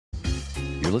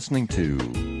You're listening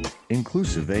to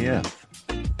Inclusive AF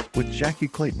with Jackie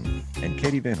Clayton and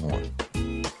Katie Van Horn.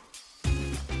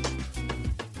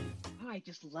 I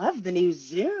just love the new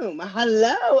Zoom.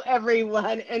 Hello,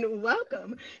 everyone, and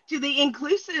welcome to the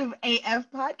Inclusive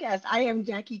AF podcast. I am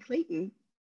Jackie Clayton.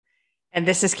 And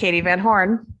this is Katie Van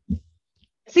Horn.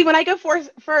 See, when I go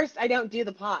first, I don't do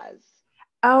the pause.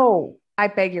 Oh, I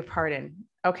beg your pardon.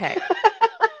 Okay.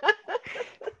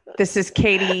 This is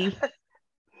Katie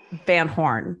Van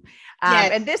Horn.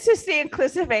 Yes. And this is the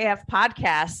Inclusive AF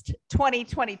podcast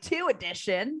 2022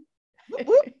 edition.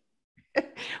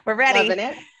 We're ready. Loving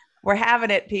it. We're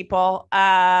having it, people.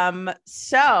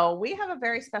 So we have a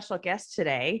very special guest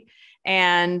today,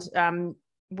 and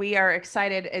we are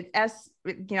excited. As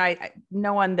you know,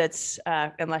 no one that's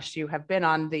unless you have been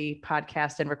on the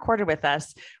podcast and recorded with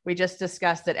us, we just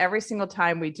discussed that every single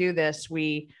time we do this,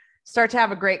 we start to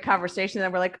have a great conversation,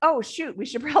 and we're like, "Oh shoot, we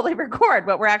should probably record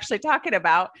what we're actually talking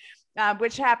about,"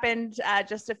 which happened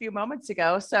just a few moments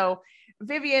ago. So,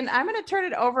 Vivian, I'm going to turn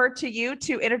it over to you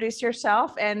to introduce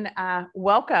yourself and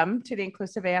welcome to the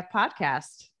Inclusive AF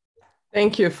podcast.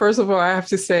 Thank you. First of all, I have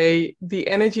to say the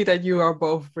energy that you are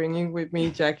both bringing with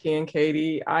me, Jackie and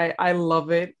Katie, I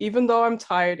love it. Even though I'm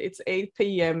tired, it's 8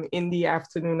 p.m. in the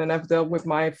afternoon and I've dealt with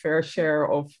my fair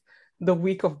share of the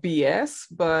week of BS,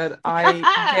 but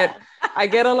I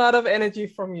get a lot of energy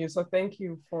from you. So thank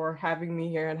you for having me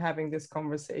here and having this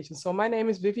conversation. So my name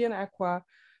is Vivian Acquah,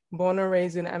 born and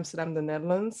raised in Amsterdam, the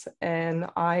Netherlands, and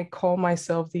I call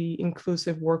myself the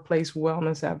Inclusive Workplace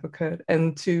Wellness Advocate.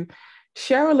 And to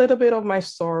share a little bit of my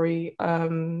story,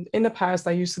 in the past,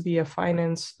 I used to be a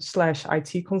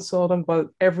finance/IT consultant, but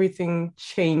everything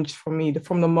changed for me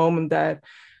from the moment that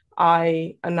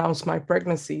I announced my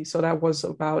pregnancy. So that was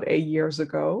about 8 years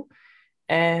ago.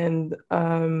 And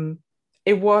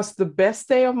it was the best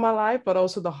day of my life, but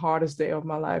also the hardest day of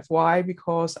my life. Why?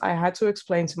 Because I had to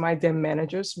explain to my then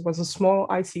managers. It was a small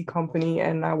IT company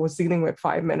and I was dealing with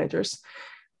 5 managers.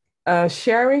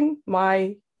 Sharing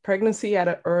my pregnancy at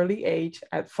an early age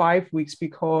at 5 weeks,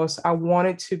 because I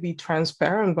wanted to be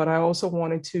transparent, but I also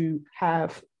wanted to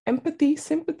have empathy,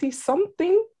 sympathy,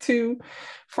 something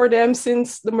for them,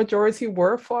 since the majority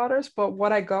were fathers. But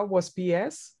what I got was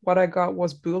BS. What I got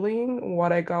was bullying.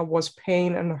 What I got was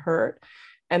pain and hurt.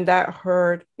 And that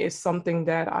hurt is something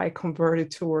that I converted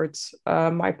towards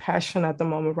my passion at the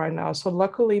moment right now. So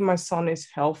luckily my son is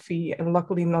healthy and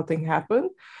luckily nothing happened.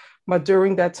 But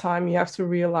during that time, you have to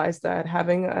realize that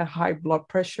having a high blood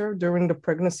pressure during the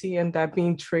pregnancy and that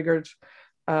being triggered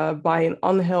by an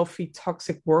unhealthy,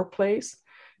 toxic workplace,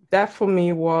 that for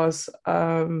me was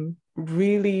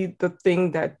really the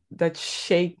thing that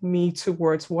shaped me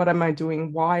towards what am I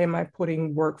doing? Why am I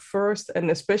putting work first? And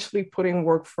especially putting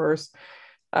work first.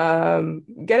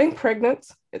 Getting pregnant,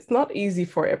 it's not easy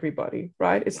for everybody,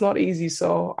 right? It's not easy.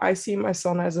 So I see my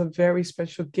son as a very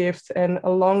special gift. And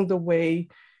along the way,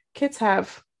 kids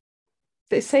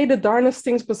they say the darnest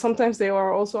things, but sometimes they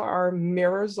are also our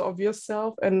mirrors of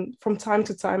yourself. And from time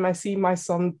to time, I see my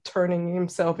son turning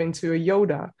himself into a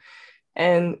Yoda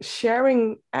and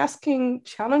asking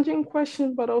challenging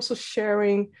questions, but also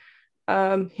sharing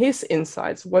his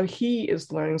insights, what he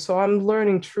is learning. So I'm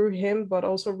learning through him, but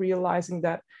also realizing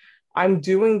that I'm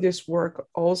doing this work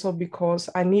also because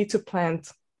I need to plant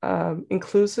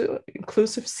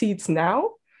inclusive seeds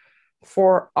now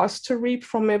for us to reap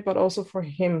from it, but also for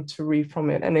him to reap from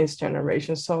it and his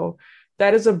generation. So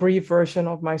that is a brief version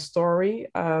of my story.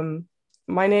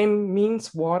 My name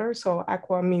means water. So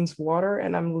Acquah means water.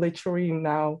 And I'm literally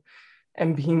now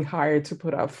am being hired to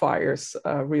put out fires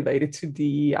related to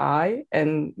DEI.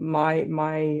 And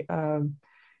my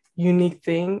unique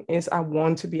thing is I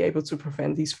want to be able to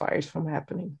prevent these fires from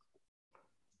happening.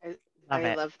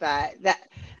 I love that.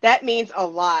 That means a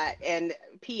lot. And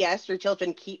P.S. your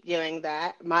children keep doing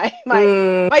that. My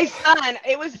son,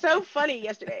 it was so funny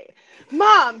yesterday.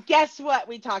 Mom, guess what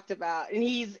we talked about? And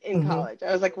he's in college.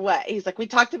 I was like, what? He's like, we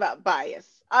talked about bias.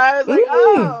 I was like,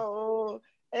 oh.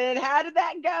 And how did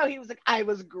that go? He was like, I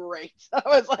was great. I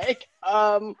was like,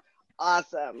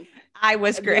 awesome. I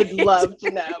was great. Would love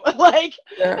to know. Like,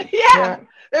 yeah.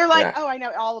 They're like, oh, I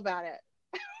know all about it.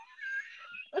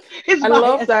 I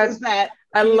love that.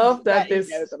 I love that he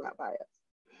knows about bias.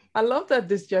 I love that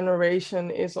this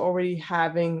generation is already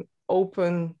having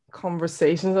open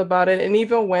conversations about it. And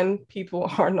even when people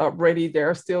are not ready,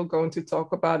 they're still going to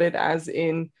talk about it. As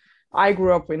in, I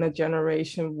grew up in a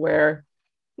generation where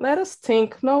let us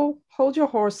think, no, hold your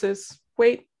horses,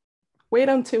 wait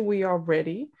until we are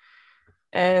ready.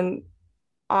 And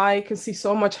I can see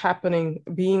so much happening,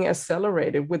 being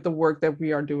accelerated with the work that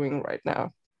we are doing right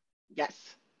now. Yes.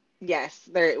 Yes,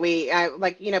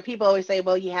 like, people always say,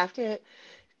 well, you have to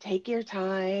take your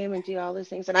time and do all those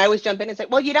things. And I always jump in and say,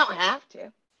 well, you don't have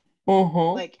to.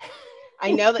 Like,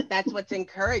 I know that that's what's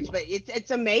encouraged, but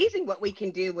it's amazing what we can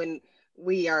do when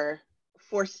we are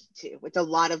forced to. It's a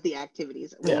lot of the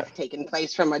activities that we've taken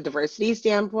place from a diversity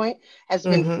standpoint has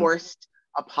been forced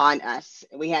upon us.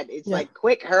 It's like,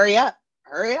 quick, hurry up.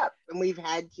 And we've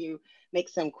had to make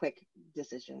some quick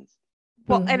decisions.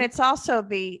 Well, and it's also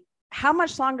how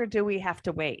much longer do we have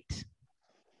to wait?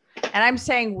 And I'm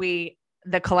saying we,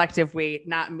 the collective we,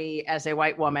 not me as a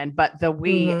white woman, but the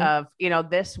we of,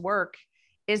 this work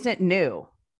isn't new.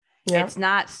 Yeah. It's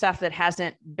not stuff that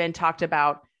hasn't been talked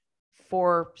about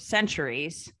for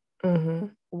centuries.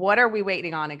 What are we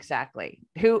waiting on exactly?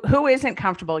 Who isn't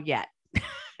comfortable yet?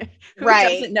 Who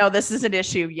doesn't know this is an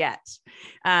issue yet?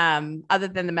 Other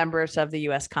than the members of the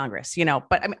U.S. Congress,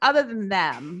 but I mean, other than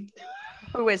them,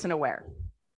 who isn't aware?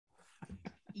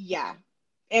 Yeah.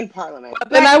 In Parliament. But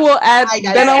then I will add.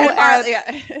 Then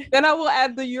I will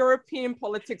add the European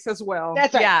politics as well.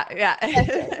 That's right. Yeah.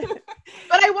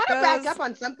 But I want to back up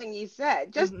on something you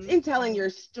said. Just in telling your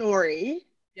story.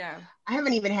 Yeah. I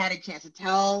haven't even had a chance to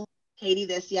tell Katie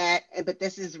this yet, but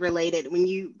this is related.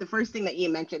 The first thing that you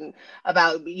mentioned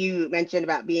about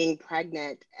being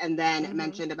pregnant, and then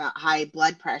mentioned about high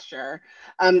blood pressure.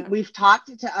 We've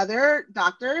talked to other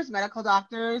doctors, medical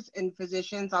doctors and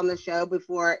physicians on the show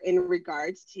before in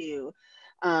regards to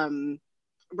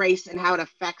race and how it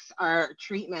affects our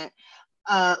treatment.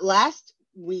 Last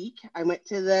week, I went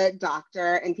to the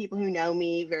doctor, and people who know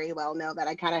me very well know that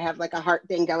I kind of have like a heart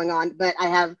thing going on, but I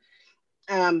have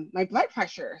my blood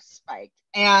pressure spiked,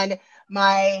 and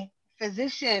my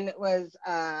physician was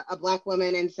a Black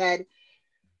woman and said,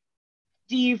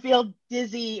 do you feel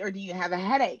dizzy or do you have a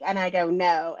headache? And I go,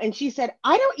 no. And she said,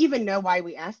 I don't even know why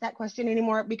we ask that question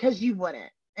anymore, because you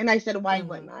wouldn't. And I said, why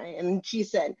wouldn't I? And she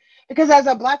said, because as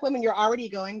a Black woman, you're already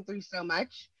going through so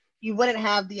much. You wouldn't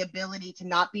have the ability to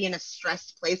not be in a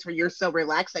stressed place where you're so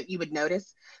relaxed that you would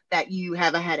notice that you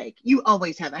have a headache. You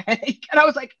always have a headache. And I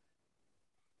was like,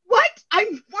 what? I'm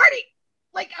 40.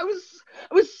 Like, I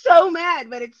was so mad,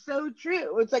 but it's so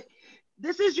true. It's like,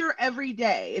 this is your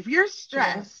everyday. If you're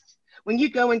stressed when you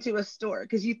go into a store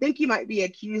because you think you might be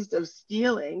accused of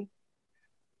stealing,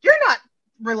 you're not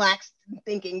relaxed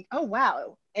thinking, oh,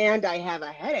 wow, and I have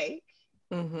a headache,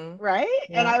 right?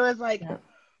 Yeah. And I was like,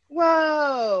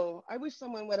 whoa, I wish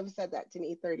someone would have said that to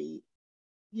me 30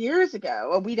 years ago.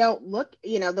 Well, we don't look,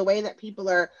 the way that people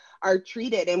are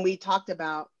treated. And we talked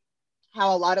about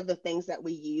how a lot of the things that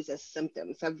we use as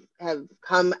symptoms have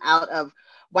come out of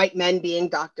white men being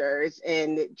doctors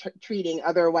and treating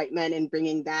other white men and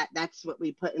bringing that's what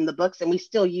we put in the books, and we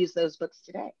still use those books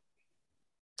today.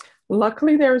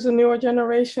 Luckily, there's a newer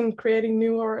generation creating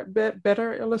newer,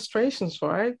 better illustrations,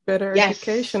 right? Better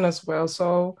education as well.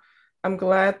 So I'm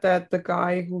glad that the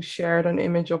guy who shared an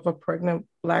image of a pregnant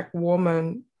Black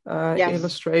woman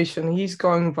illustration, he's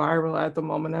going viral at the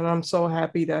moment. And I'm so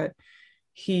happy that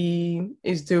he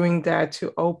is doing that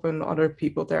to open other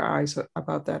people their eyes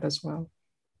about that as well.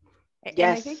 Yes. And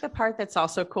I think the part that's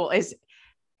also cool is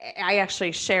I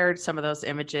actually shared some of those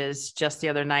images just the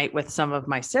other night with some of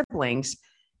my siblings,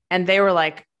 and they were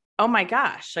like, oh my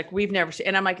gosh, like we've never seen,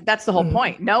 and I'm like, that's the whole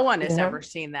point. No one has ever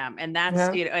seen them. And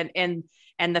that's,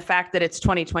 and the fact that it's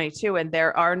 2022 and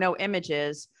there are no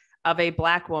images of a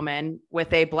Black woman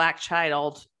with a Black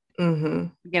child,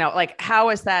 like how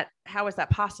is that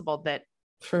possible that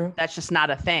that's just not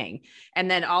a thing? And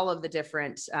then all of the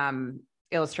different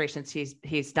illustrations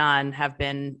he's done have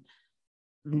been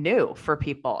new for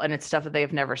people, and it's stuff that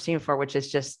they've never seen before, which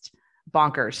is just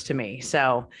bonkers to me.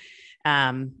 So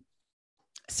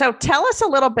so tell us a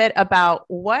little bit about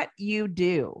what you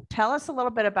do. Tell us a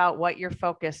little bit about what you're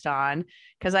focused on,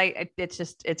 because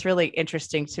it's really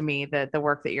interesting to me, the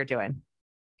work that you're doing.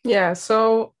 Yeah,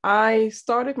 so I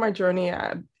started my journey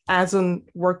as a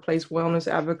workplace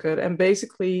wellness advocate, and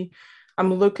basically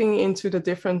I'm looking into the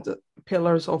different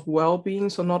pillars of well-being.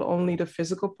 So not only the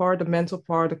physical part, the mental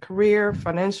part, the career,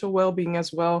 financial well-being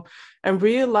as well, and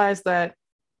realize that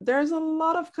there's a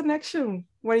lot of connection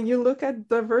when you look at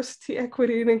diversity,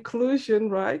 equity, and inclusion,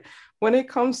 right? When it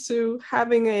comes to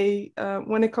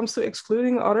when it comes to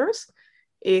excluding others,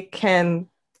 it can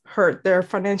hurt their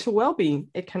financial well-being.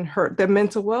 It can hurt their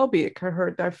mental well-being. It can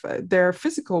hurt their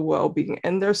physical well-being.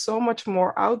 And there's so much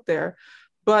more out there.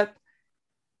 But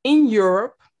in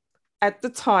Europe, at the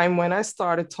time when I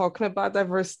started talking about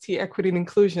diversity, equity, and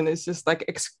inclusion, it's just like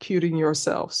executing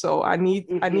yourself. So I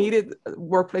needed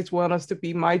workplace wellness to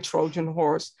be my Trojan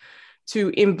horse to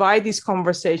invite these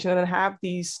conversations and have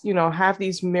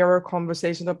these mirror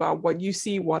conversations about what you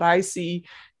see, what I see,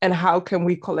 and how can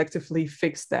we collectively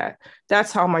fix that.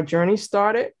 That's how my journey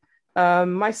started.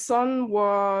 My son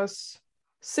was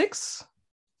 6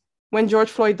 when George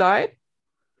Floyd died,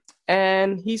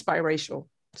 and he's biracial.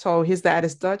 So his dad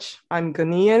is Dutch, I'm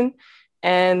Ghanaian,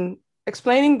 and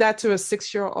explaining that to a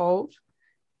 6-year-old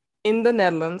in the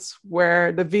Netherlands,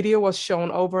 where the video was shown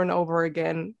over and over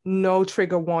again, no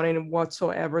trigger warning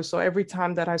whatsoever. So every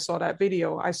time that I saw that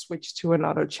video, I switched to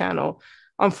another channel.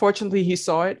 Unfortunately, he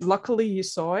saw it. Luckily, he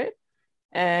saw it.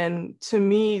 And to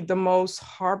me, the most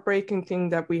heartbreaking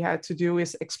thing that we had to do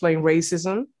is explain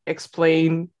racism,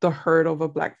 explain the hurt of a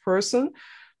Black person.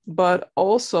 But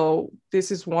also, this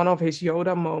is one of his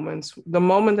Yoda moments, the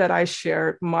moment that I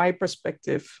shared my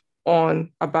perspective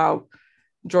on about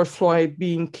George Floyd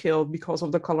being killed because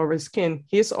of the color of his skin.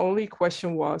 His only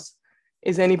question was,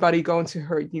 is anybody going to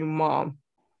hurt you, Mom?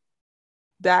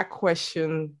 That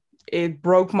question, it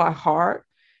broke my heart.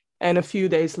 And a few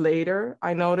days later,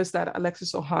 I noticed that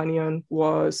Alexis Ohanian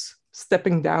was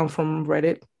stepping down from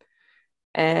Reddit.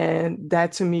 And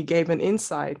that to me gave an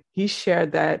insight. He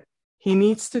shared that he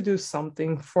needs to do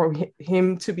something for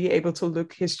him to be able to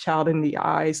look his child in the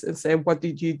eyes and say, what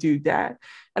did you do, Dad?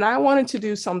 And I wanted to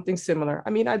do something similar.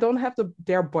 I mean, I don't have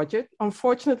their budget,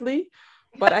 unfortunately,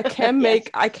 but I can Yes.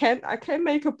 I can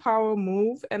make a power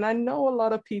move. And I know a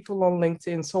lot of people on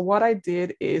LinkedIn. So what I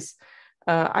did is,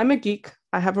 I'm a geek.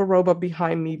 I have a robot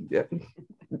behind me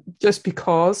just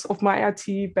because of my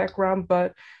IT background,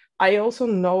 but I also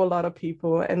know a lot of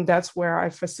people, and that's where I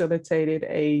facilitated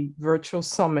a virtual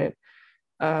summit.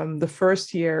 The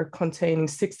first year containing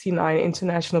 69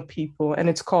 international people, and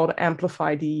it's called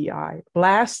Amplify DEI.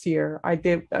 Last year, I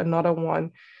did another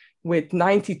one with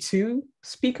 92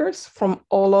 speakers from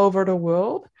all over the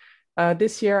world.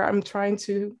 This year, I'm trying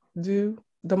to do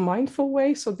the mindful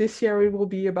way. So this year it will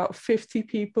be about 50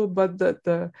 people. But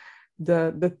the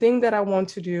thing that I want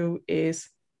to do is,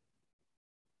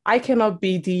 I cannot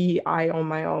be DEI on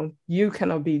my own. You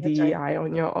cannot be That's DEI right.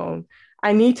 on your own.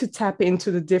 I need to tap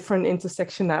into the different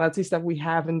intersectionalities that we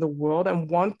have in the world. And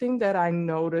one thing that I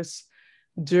noticed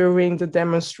during the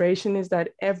demonstration is that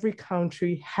every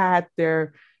country had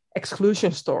their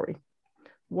exclusion story.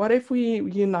 What if we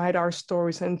unite our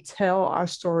stories and tell our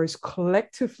stories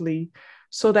collectively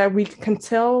so that we can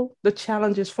tell the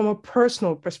challenges from a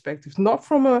personal perspective, not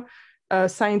from a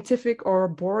scientific or a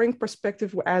boring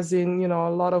perspective, as in, a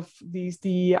lot of these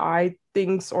DEI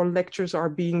things or lectures are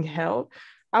being held.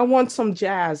 I want some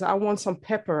jazz. I want some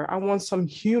pepper. I want some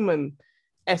human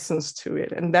essence to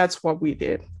it. And that's what we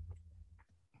did.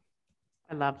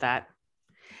 I love that.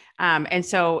 And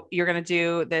so you're going to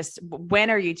do this. When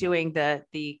are you doing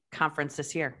the conference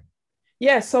this year?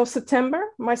 Yeah, so September.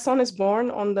 My son is born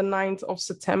on the 9th of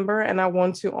September, and I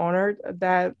want to honor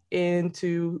that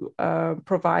into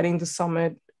providing the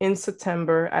summit in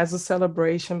September as a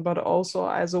celebration, but also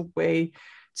as a way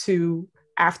to,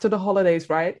 after the holidays,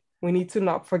 right? We need to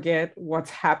not forget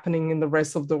what's happening in the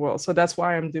rest of the world. So that's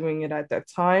why I'm doing it at that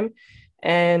time.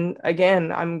 And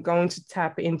again, I'm going to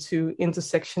tap into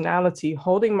intersectionality,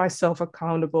 holding myself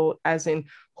accountable, as in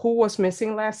who was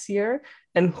missing last year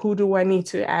and who do I need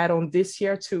to add on this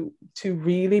year to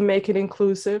really make it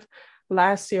inclusive.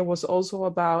 Last year was also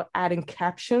about adding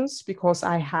captions because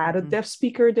I had a deaf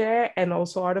speaker there, and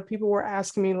also other people were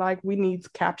asking me, like, we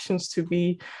need captions to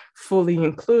be fully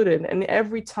included. And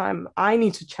every time I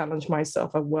need to challenge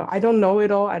myself as well. I don't know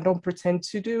it all. I don't pretend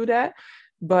to do that.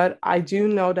 But I do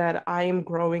know that I am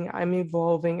growing, I'm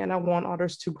evolving, and I want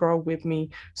others to grow with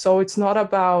me. So it's not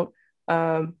about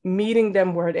meeting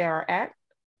them where they are at,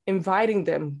 inviting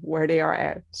them where they are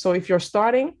at. So if you're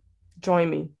starting, join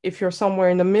me. If you're somewhere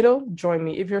in the middle, join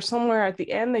me. If you're somewhere at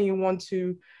the end and you want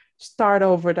to start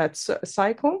over that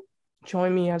cycle,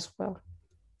 join me as well.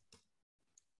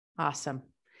 Awesome.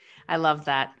 I love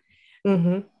that.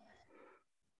 Mm-hmm.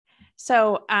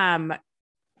 So,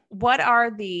 what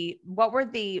were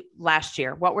the last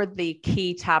year? What were the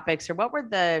key topics, or what were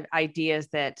the ideas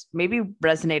that maybe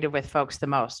resonated with folks the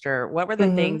most, or what were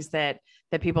the things that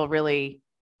people really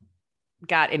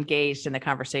got engaged in the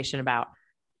conversation about?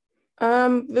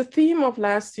 The theme of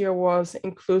last year was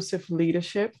inclusive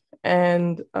leadership.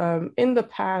 And in the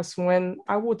past, when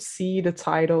I would see the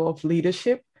title of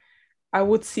leadership, I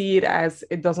would see it as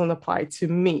it doesn't apply to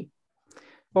me.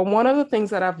 But one of the things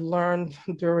that I've learned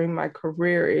during my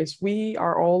career is we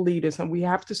are all leaders and we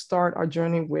have to start our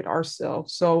journey with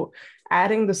ourselves. So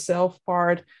adding the self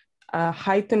part,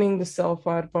 heightening the self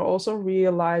part, but also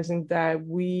realizing that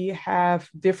we have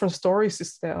different stories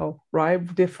to tell, right?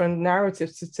 Different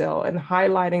narratives to tell, and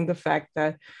highlighting the fact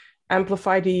that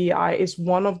Amplify DEI is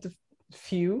one of the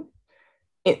few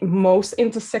most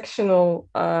intersectional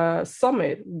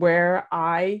summit where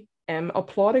I am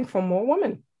applauding for more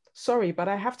women. Sorry, but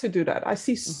I have to do that. I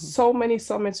see so many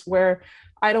summits where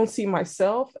I don't see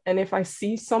myself. And if I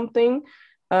see something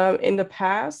in the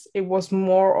past, it was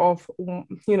more of,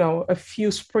 a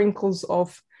few sprinkles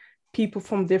of people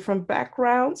from different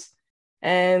backgrounds.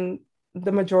 And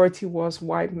the majority was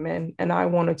white men. And I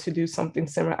wanted to do something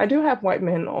similar. I do have white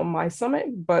men on my summit,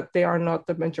 but they are not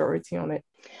the majority on it.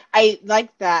 I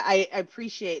like that. I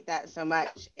appreciate that so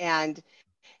much. And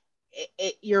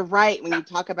you're right when you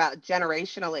talk about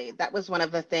generationally. That was one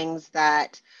of the things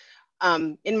that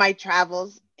in my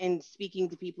travels and speaking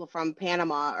to people from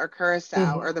Panama or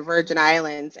Curacao or the Virgin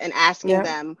Islands and asking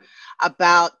them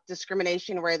about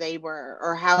discrimination where they were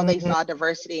or how they saw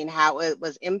diversity and how it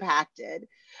was impacted.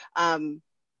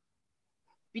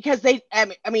 Because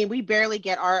we barely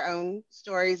get our own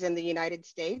stories in the United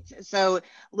States. So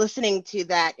listening to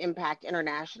that impact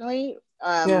internationally,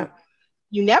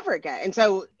 you never get. And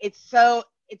so it's so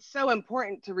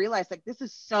important to realize like this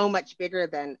is so much bigger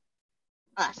than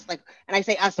us. Like, and I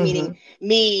say us meaning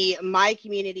me, my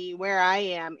community, where I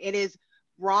am. It is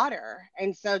broader.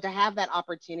 And so to have that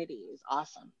opportunity is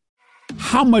awesome.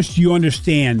 How much do you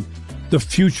understand the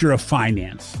future of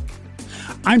finance?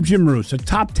 I'm Jim Roos, a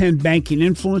top 10 banking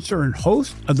influencer and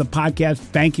host of the podcast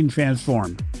Banking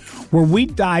Transformed, where we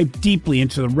dive deeply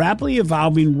into the rapidly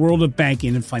evolving world of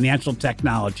banking and financial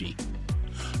technology.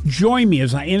 Join me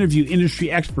as I interview industry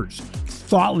experts,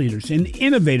 thought leaders, and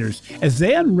innovators as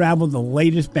they unravel the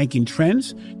latest banking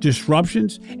trends,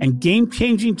 disruptions, and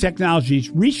game-changing technologies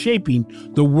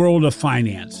reshaping the world of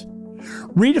finance.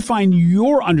 Redefine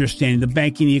your understanding of the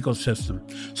banking ecosystem.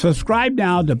 Subscribe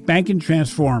now to Banking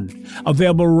Transformed,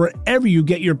 available wherever you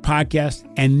get your podcasts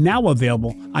and now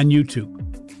available on YouTube.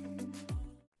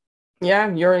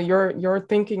 Yeah, you're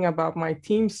thinking about my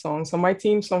theme song. So my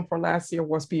theme song for last year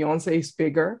was Beyonce's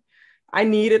Bigger. I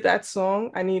needed that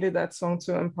song. I needed that song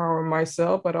to empower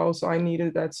myself, but also I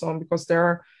needed that song because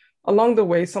along the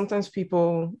way, sometimes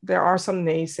there are some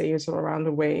naysayers around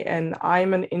the way, and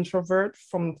I'm an introvert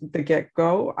from the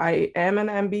get-go. I am an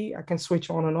ambi, I can switch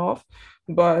on and off,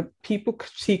 but people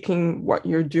critiquing what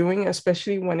you're doing,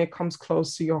 especially when it comes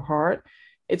close to your heart,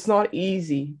 it's not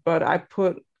easy, but I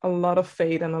put a lot of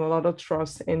faith and a lot of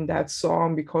trust in that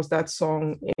song because that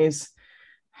song is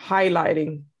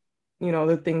highlighting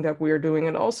the thing that we're doing.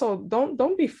 And also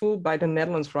don't be fooled by the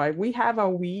Netherlands, right? We have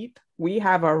our wheat, we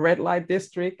have our red light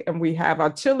district, and we have our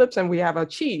tulips, and we have our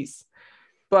cheese.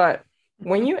 But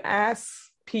when you ask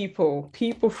people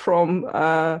from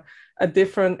a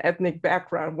different ethnic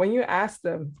background, when you ask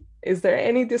them, is there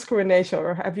any discrimination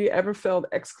or have you ever felt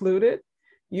excluded?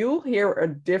 You'll hear a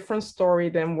different story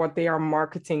than what they are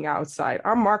marketing outside.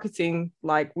 Our marketing,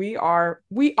 like we are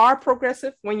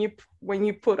progressive when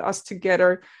you put us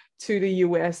together to the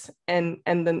US and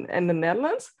the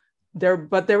Netherlands.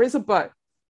 But there is a but.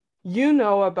 You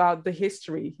know about the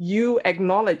history. You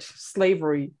acknowledge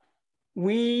slavery.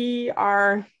 We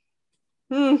are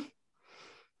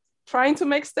trying to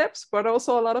make steps, but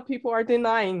also a lot of people are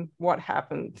denying what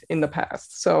happened in the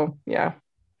past. So, yeah.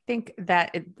 I think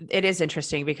that it is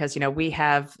interesting because, we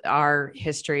have our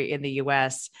history in the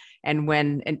US and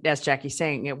as Jackie's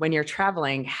saying, when you're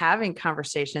traveling, having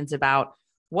conversations about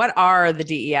what are the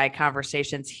DEI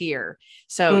conversations here?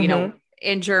 So,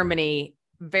 in Germany,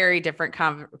 very different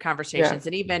conversations.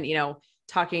 And even,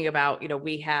 talking about,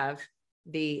 we have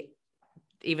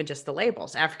even just the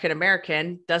labels,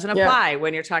 African-American doesn't apply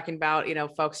when you're talking about,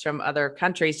 folks from other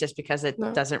countries, just because it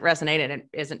doesn't resonate and it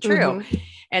isn't true.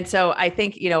 And so I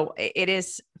think, it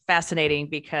is fascinating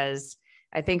because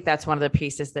I think that's one of the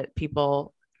pieces that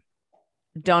people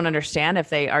don't understand if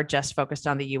they are just focused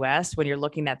on the US. When you're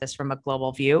looking at this from a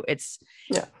global view, it's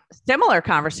similar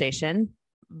conversation,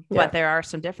 but there are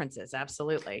some differences.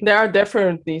 Absolutely. There are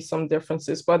definitely some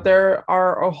differences, but there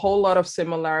are a whole lot of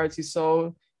similarities.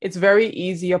 So it's very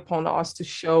easy upon us to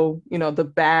show,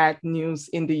 the bad news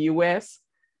in the US,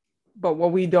 but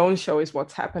what we don't show is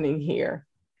what's happening here,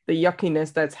 the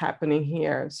yuckiness that's happening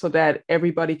here, so that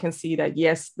everybody can see that,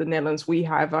 yes, the Netherlands, we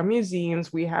have our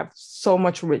museums, we have so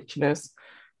much richness,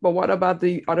 but what about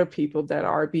the other people that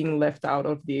are being left out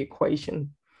of the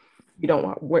equation?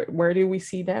 Where do we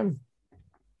see them?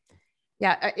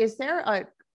 Yeah. Is there a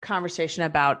conversation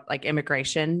about like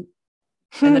immigration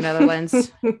in the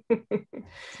Netherlands?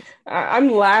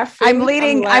 I'm laughing. I'm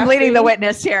leading the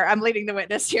witness here.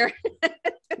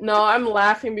 No, I'm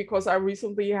laughing because I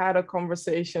recently had a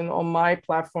conversation on my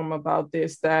platform about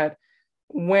this, that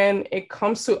when it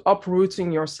comes to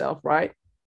uprooting yourself, right?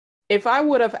 if I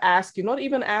would have asked you, not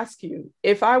even ask you,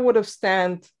 if I would have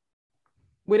stand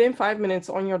within 5 minutes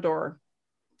on your door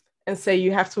and say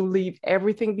you have to leave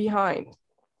everything behind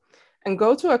and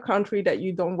go to a country that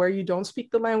where you don't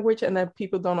speak the language and that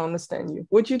people don't understand you,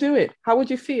 would you do it? How would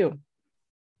you feel?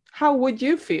 How would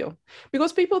you feel?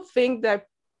 Because people think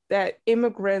that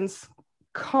immigrants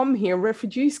come here,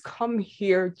 refugees come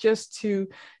here just to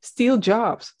steal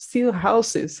jobs, steal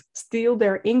houses, steal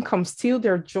their income, steal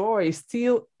their joy,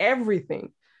 steal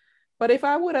everything. But if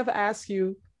I would have asked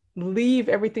you, leave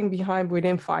everything behind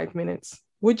within 5 minutes,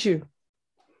 would you?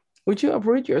 Would you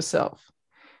uproot yourself?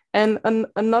 And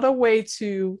another way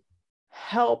to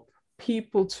help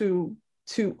people to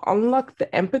unlock the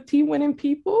empathy within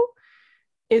people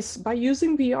is by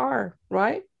using VR,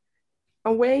 right?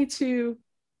 A way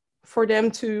for them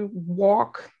to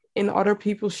walk in other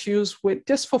people's shoes with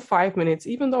just for 5 minutes,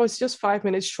 even though it's just 5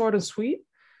 minutes, short and sweet,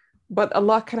 but a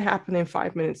lot can happen in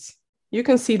 5 minutes. You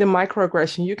can see the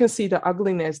microaggression, you can see the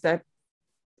ugliness that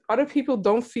other people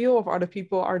don't feel, or other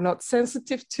people are not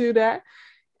sensitive to that.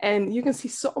 And you can see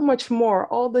so much more,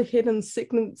 all the hidden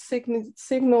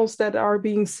signals that are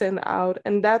being sent out.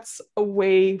 And that's a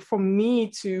way for me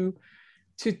to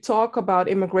talk about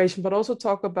immigration, but also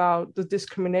talk about the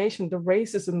discrimination, the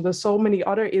racism, there's so many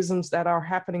other isms that are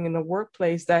happening in the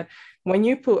workplace that when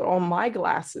you put on my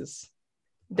glasses,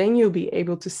 then you'll be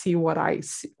able to see what I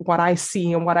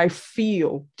see and what I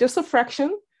feel, just a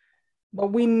fraction.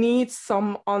 But we need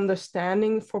some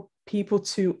understanding for people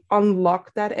to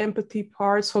unlock that empathy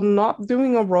part. So not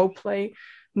doing a role play,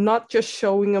 not just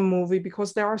showing a movie,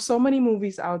 because there are so many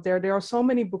movies out there, there are so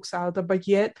many books out there, but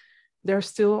yet there's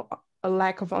still a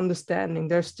lack of understanding.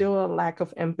 There's still a lack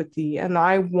of empathy. And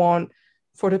I want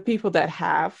for the people that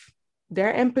have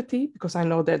their empathy, because I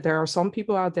know that there are some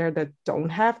people out there that don't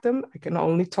have them. I can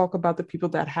only talk about the people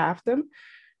that have them.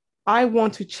 I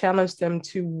want to challenge them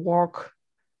to walk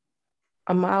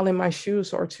a mile in my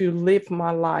shoes or to live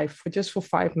my life for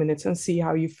 5 minutes and see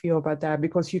how you feel about that,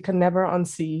 because you can never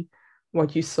unsee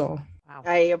what you saw. Wow.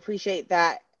 I appreciate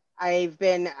that. I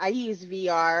use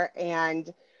VR,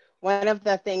 and one of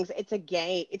the things, it's a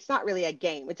game. It's not really a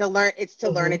game. It's to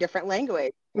learn a different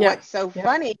language. Yeah. What's so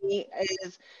funny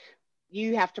is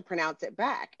you have to pronounce it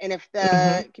back. And if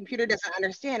the computer doesn't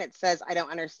understand, it says, I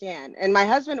don't understand. And my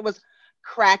husband was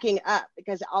cracking up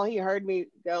because all he heard me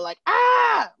go like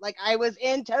I was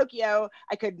in Tokyo,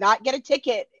 I could not get a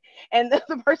ticket, and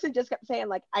the person just kept saying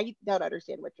like, I don't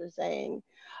understand what you're saying.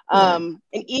 And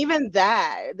even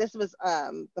that, this was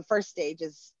the first stage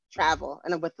is travel,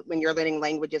 and when you're learning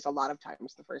languages, a lot of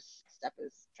times the first step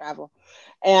is travel,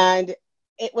 and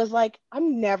it was like,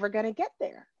 I'm never gonna get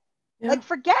there. Like,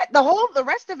 forget the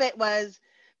rest of it was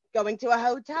going to a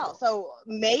hotel. So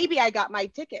maybe I got my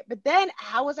ticket, but then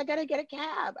how was I going to get a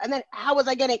cab? And then how was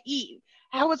I going to eat?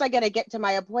 How was I going to get to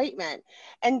my appointment?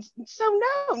 And so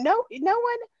no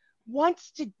one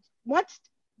wants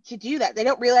to do that. They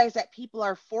don't realize that people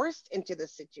are forced into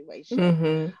this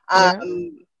situation.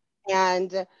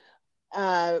 And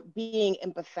being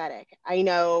empathetic. I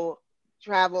know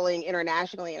traveling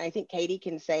internationally, and I think Katie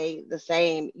can say the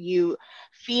same, you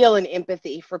feel an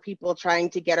empathy for people trying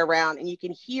to get around, and you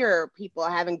can hear people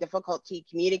having difficulty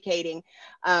communicating.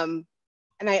 And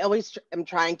I always am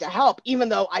trying to help, even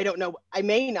though I don't know, I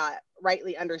may not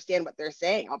rightly understand what they're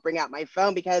saying. I'll bring out my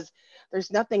phone, because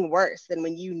there's nothing worse than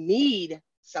when you need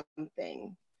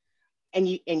something and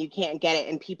you can't get it,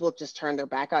 and people just turn their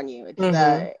back on you.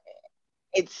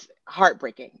 It's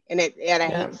heartbreaking, and I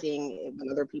hate seeing when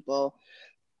other people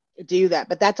do that.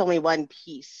 But that's only one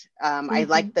piece. I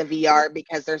like the VR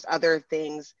because there's other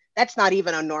things that's not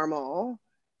even a normal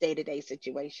day-to-day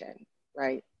situation,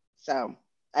 right? So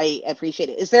I appreciate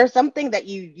it. Is there something that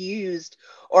you used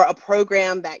or a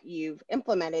program that you've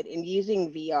implemented in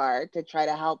using VR to try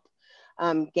to help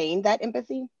gain that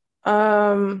empathy?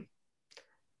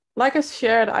 Like I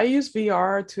shared, I use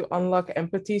VR to unlock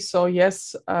empathy. So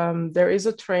yes, there is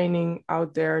a training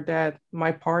out there that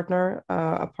my partner,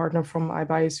 a partner from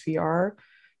iBuyis VR,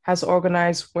 has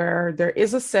organized, where there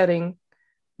is a setting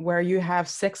where you have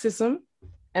sexism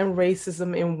and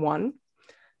racism in one.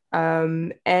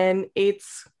 And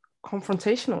it's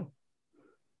confrontational.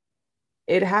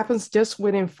 It happens just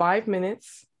within 5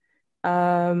 minutes.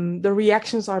 The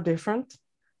reactions are different.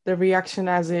 The reaction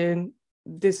as in,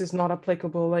 this is not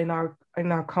applicable in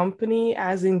our company,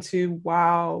 as into,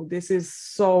 wow, this is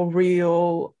so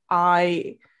real.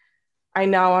 I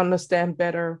now understand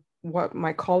better what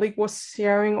my colleague was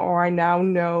sharing, or I now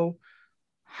know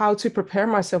how to prepare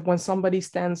myself when somebody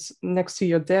stands next to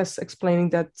your desk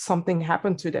explaining that something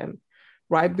happened to them,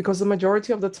 right? Because the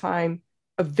majority of the time,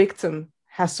 a victim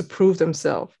has to prove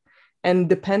themselves. And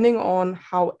depending on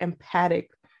how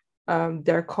empathic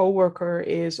their coworker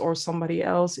is, or somebody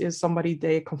else is, somebody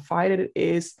they confided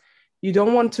is, you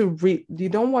don't want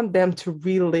them to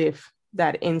relive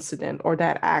that incident or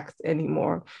that act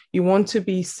anymore. You want to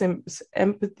be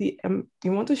empathy.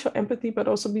 You want to show empathy, but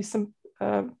also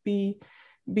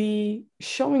be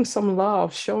showing some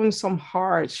love, showing some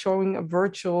heart, showing a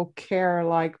virtual care.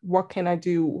 Like, what can I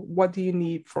do? What do you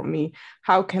need from me?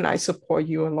 How can I support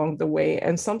you along the way?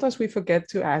 And sometimes we forget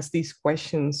to ask these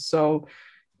questions. So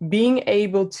being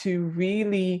able to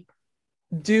really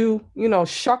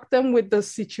shock them with the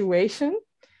situation.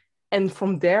 And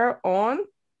from there on,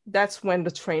 that's when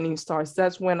the training starts.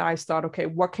 That's when I start, okay,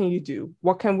 what can you do?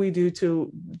 What can we do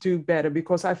to do better?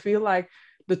 Because I feel like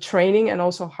the training, and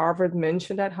also Harvard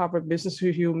Business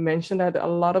Review mentioned that a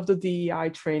lot of the DEI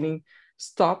training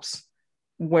stops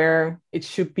where it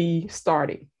should be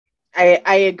starting.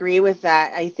 I agree with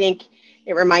that. I think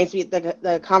it reminds me,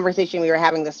 the conversation we were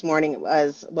having this morning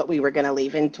was what we were going to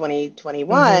leave in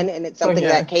 2021. And it's something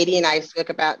that Katie and I spoke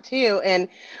about too. And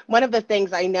one of the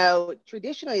things I know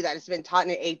traditionally that has been taught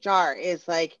in HR is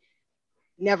like,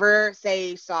 never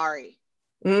say sorry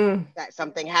that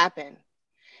something happened.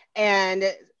 And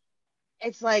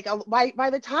it's like, by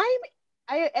the time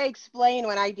I explain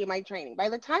when I do my training, by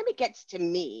the time it gets to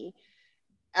me,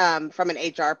 from an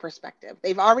HR perspective,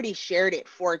 they've already shared it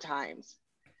 4 times.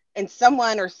 And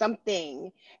someone or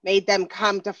something made them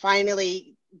come to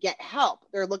finally get help.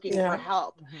 They're looking for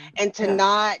help. And to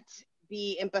not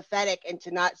be empathetic and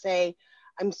to not say,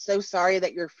 I'm so sorry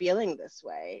that you're feeling this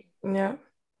way.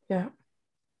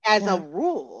 As a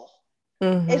rule.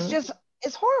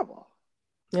 It's horrible.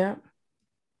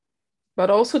 But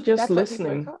also just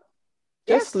listening.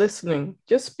 Just listening.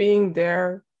 Just being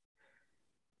there.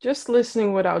 Just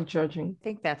listening without judging. I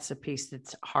think that's the piece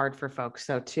that's hard for folks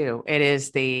though too. It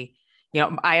is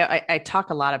I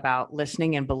talk a lot about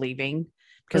listening and believing,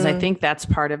 because I think that's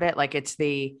part of it. Like, it's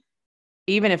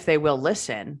even if they will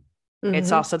listen,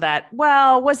 it's also that,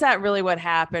 well, was that really what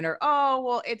happened? Or, oh,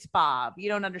 well, it's Bob. You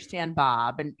don't understand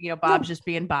Bob. And, Bob's just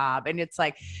being Bob. And it's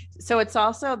like, so it's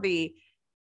also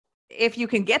if you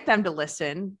can get them to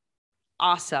listen,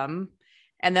 awesome.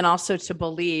 And then also to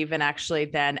believe and actually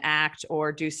then act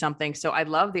or do something. So I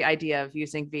love the idea of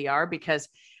using VR, because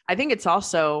I think it's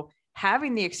also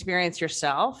having the experience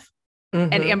yourself.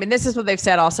 And I mean, this is what they've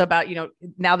said also about,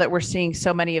 now that we're seeing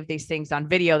so many of these things on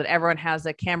video, that everyone has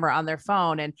a camera on their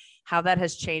phone, and how that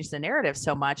has changed the narrative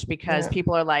so much, because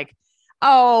people are like,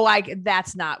 oh,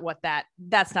 that's not what that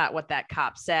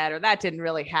cop said, or that didn't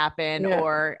really happen,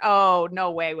 or, oh,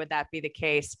 no way would that be the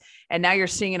case. And now you're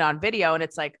seeing it on video, and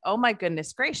it's like, oh my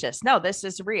goodness gracious, no, this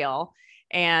is real.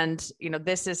 And,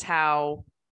 this is how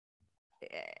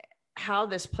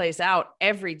this plays out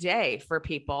every day for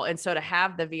people. And so to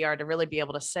have the VR to really be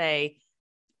able to say,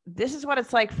 this is what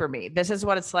it's like for me. This is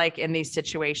what it's like in these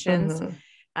situations.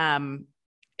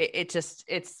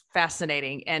 It's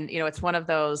fascinating. And, it's one of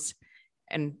those,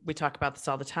 and we talk about this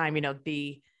all the time,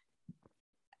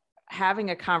 having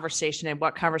a conversation, and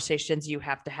what conversations you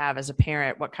have to have as a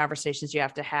parent, what conversations you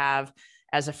have to have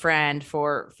as a friend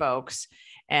for folks.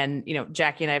 And,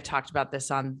 Jackie and I have talked about this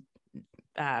on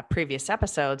previous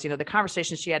episodes, the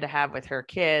conversations she had to have with her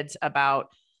kids about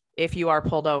if you are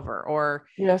pulled over, or,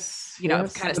 kind of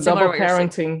similar double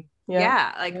parenting.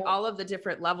 All of the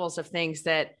different levels of things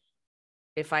that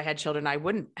if I had children, I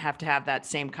wouldn't have to have that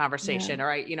same conversation.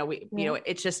 Or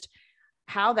it's just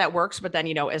how that works. But then,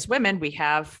 as women, we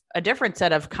have a different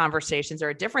set of conversations, or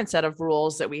a different set of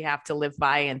rules that we have to live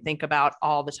by and think about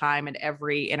all the time in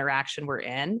every interaction we're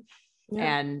in.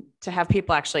 And to have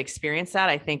people actually experience that,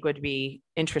 I think would be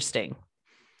interesting.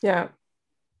 And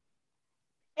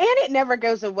it never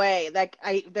goes away. Like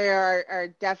there are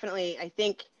definitely, I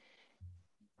think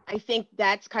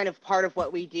that's kind of part of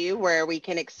what we do, where we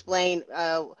can explain,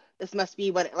 this must be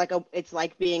what it's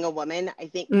like being a woman. I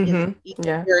think is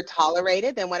easier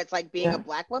tolerated than what it's like being a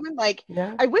Black woman. Like,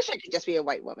 I wish I could just be a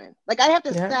white woman. Like, I have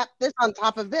to snap this on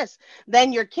top of this.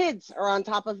 Then your kids are on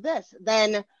top of this.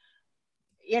 Then,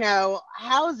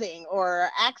 housing, or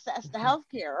access to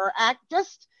healthcare, or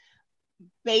just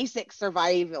basic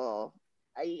survival.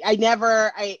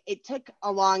 It took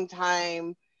a long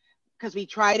time, because we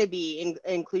try to be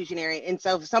inclusionary. And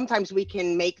so sometimes we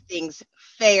can make things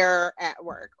fair at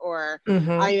work, or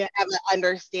I have an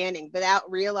understanding,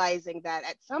 without realizing that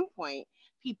at some point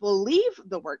people leave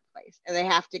the workplace and they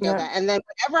have to go back. And then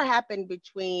whatever happened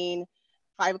between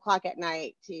 5 o'clock at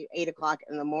night to 8 o'clock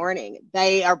in the morning,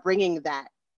 they are bringing that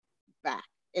back.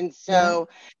 And so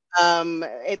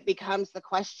it becomes the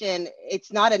question,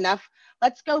 it's not enough.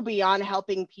 Let's go beyond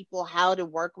helping people how to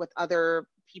work with other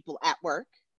people at work.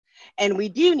 And we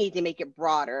do need to make it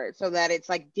broader so that it's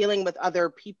like dealing with other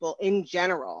people in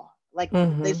general. Like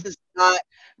this is not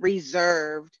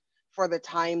reserved for the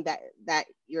time that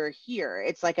you're here.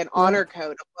 It's like an honor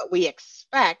code of what we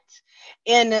expect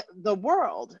in the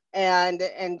world, and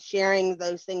sharing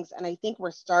those things. And I think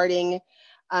we're starting,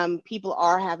 people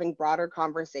are having broader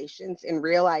conversations and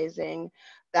realizing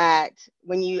that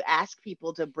when you ask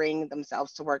people to bring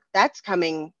themselves to work, that's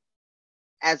coming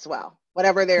as well.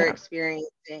 Whatever they're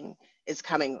experiencing is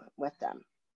coming with them.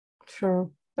 Sure,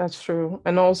 that's true.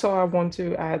 And also I want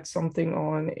to add something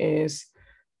on is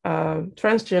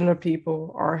transgender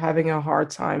people are having a hard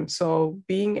time. So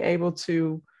being able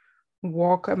to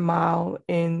walk a mile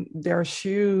in their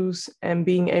shoes and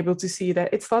being able to see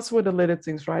that it starts with the little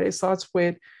things, right? It starts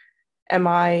with, am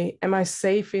I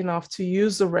safe enough to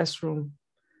use the restroom?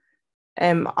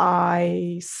 Am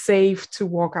I safe to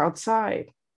walk outside?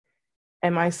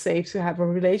 Am I safe to have a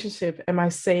relationship? Am I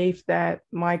safe that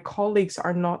my colleagues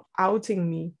are not outing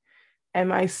me?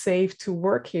 Am I safe to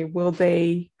work here? Will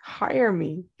they hire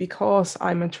me because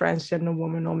I'm a transgender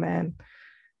woman or man?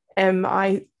 Am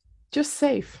I just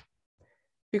safe?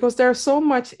 Because there's so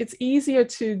much, it's easier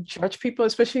to judge people,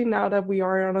 especially now that we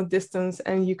are on a distance,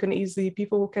 and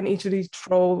people can easily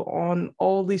troll on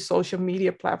all these social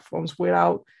media platforms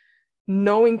without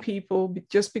knowing people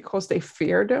just because they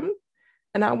fear them.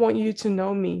 And I want you to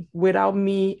know me without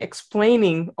me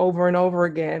explaining over and over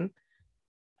again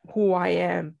who I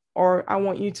am. Or I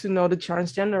want you to know the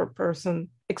transgender person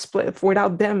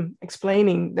without them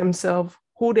explaining themselves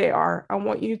who they are. I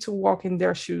want you to walk in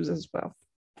their shoes as well.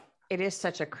 It is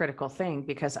such a critical thing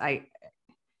because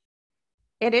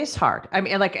it is hard. I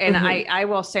mean, like, and I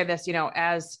will say this, you know,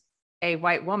 as a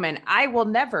white woman, I will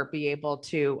never be able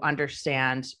to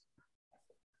understand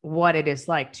what it is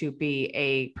like to be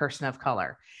a person of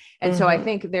color. And so I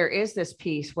think there is this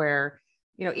piece where,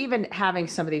 you know, even having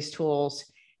some of these tools,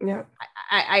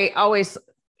 I always,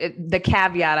 the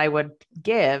caveat I would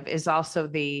give is also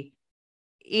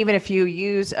even if you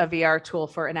use a VR tool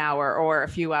for an hour or a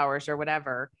few hours or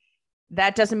whatever,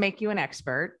 that doesn't make you an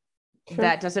expert. Sure.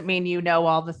 That doesn't mean you know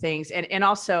all the things. And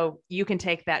also you can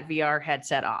take that VR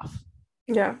headset off.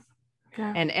 Yeah.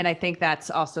 And I think that's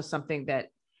also something that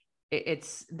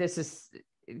this is,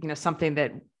 you know, something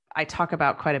that I talk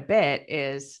about quite a bit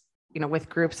is, you know, with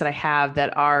groups that I have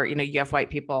that are, you know, you have white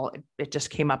people. It just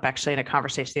came up actually in a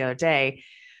conversation the other day.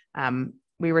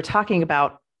 We were talking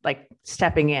about like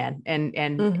stepping in and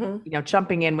you know,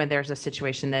 jumping in when there's a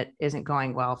situation that isn't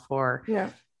going well for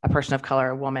a person of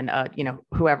color, a woman, you know,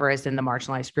 whoever is in the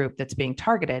marginalized group that's being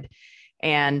targeted.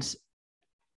 And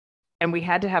we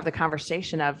had to have the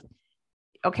conversation of,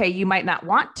 okay, you might not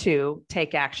want to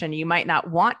take action. You might not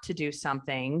want to do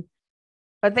something,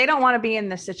 but they don't want to be in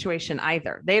this situation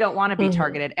either. They don't want to be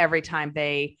targeted every time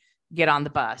they get on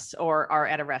the bus or are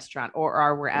at a restaurant or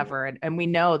are wherever. And we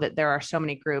know that there are so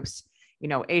many groups, you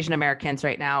know, Asian Americans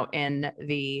right now in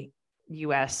the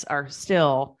US are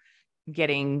still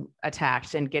getting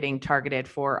attacked and getting targeted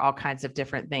for all kinds of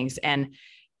different things. And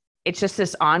it's just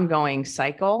this ongoing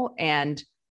cycle. And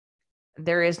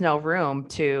there is no room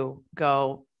to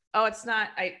go, oh, it's not,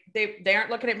 they aren't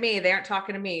looking at me. They aren't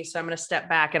talking to me. So I'm going to step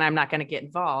back and I'm not going to get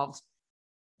involved.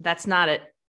 That's not it.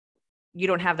 You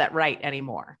don't have that right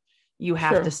anymore. You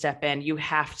have to step in. You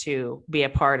have to be a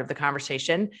part of the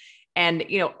conversation. And,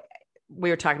 you know, we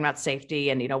were talking about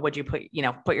safety and, you know, would you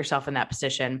put yourself in that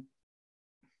position?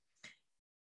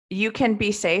 You can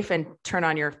be safe and turn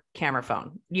on your camera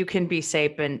phone. You can be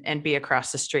safe and be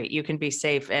across the street. You can be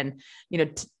safe and, you know,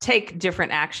 take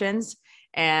different actions.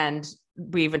 And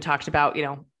we even talked about, you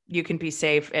know, you can be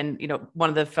safe. And, you know, one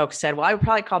of the folks said, well, I would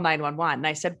probably call 911. And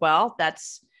I said, well,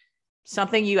 that's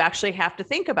something you actually have to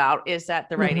think about. Is that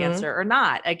the right answer or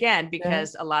not? Again,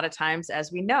 because a lot of times,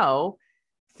 as we know,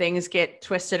 things get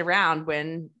twisted around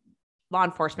when law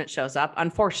enforcement shows up,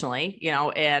 unfortunately, you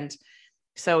know, and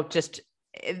so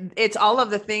it's all of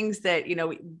the things that, you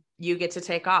know, you get to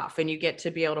take off and you get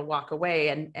to be able to walk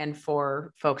away. And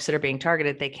for folks that are being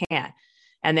targeted, they can't.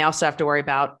 And they also have to worry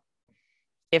about,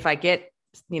 if I get,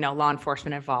 you know, law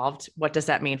enforcement involved, what does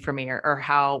that mean for me or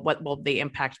what will the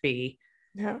impact be?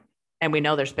 Yeah. And we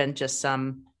know there's been just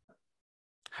some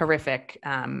horrific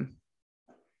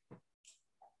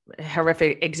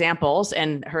examples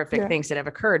and horrific things that have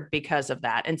occurred because of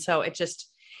that. And so it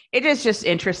is just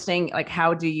interesting. Like,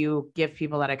 how do you give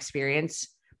people that experience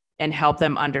and help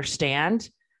them understand,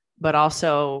 but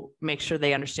also make sure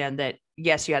they understand that,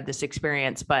 yes, you had this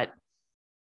experience, but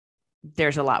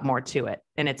there's a lot more to it.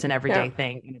 And it's an everyday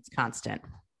thing and it's constant.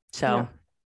 So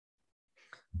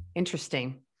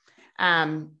interesting.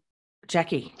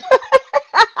 Jackie,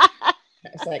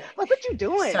 It's like, what you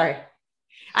doing? Sorry.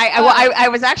 I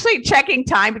was actually checking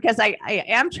time because I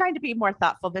am trying to be more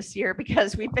thoughtful this year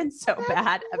because we've been so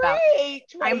bad about.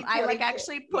 I like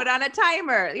actually put on a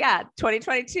timer. Yeah,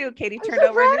 2022. Katie turned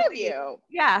over. I'm so proud of you.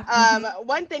 Yeah.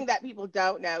 One thing that people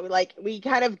don't know, like we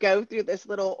kind of go through this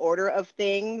little order of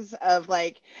things of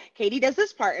like Katie does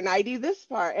this part and I do this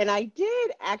part, and I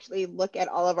did actually look at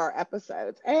all of our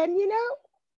episodes, and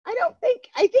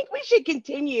I think we should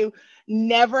continue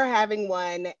never having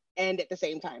one end at the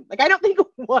same time. Like I don't think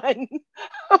one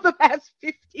of the past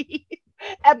 50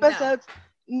 episodes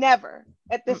never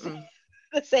at the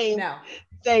same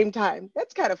time.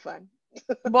 That's kind of fun.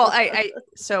 Well,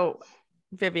 so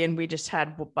Vivian, we just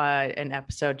had an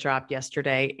episode drop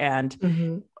yesterday,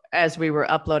 and as we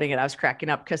were uploading it, I was cracking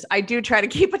up because I do try to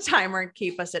keep a timer and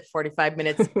keep us at 45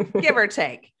 minutes, give or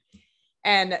take.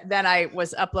 And then I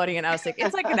was uploading and I was like,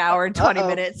 it's like an hour and 20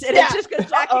 minutes. And it's just because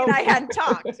Jackie and I hadn't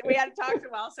talked. We hadn't talked in a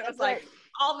while. So it was like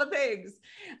all the things.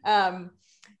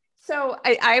 So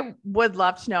I would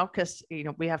love to know, because,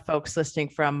 we have folks listening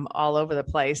from all over the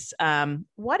place.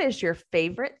 What is your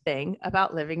favorite thing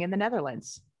about living in the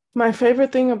Netherlands? My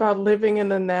favorite thing about living in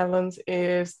the Netherlands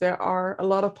is there are a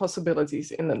lot of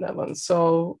possibilities in the Netherlands.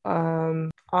 So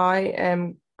I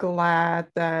am glad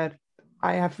that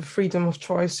I have the freedom of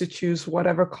choice to choose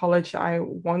whatever college I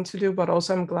want to do, but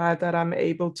also I'm glad that I'm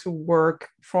able to work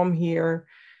from here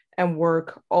and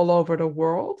work all over the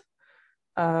world.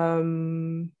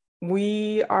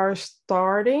 We are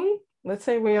starting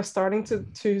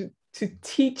to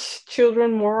teach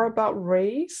children more about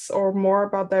race or more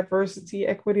about diversity,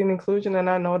 equity, and inclusion.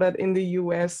 And I know that in the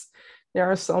US, there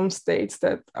are some states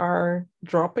that are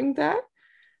dropping that.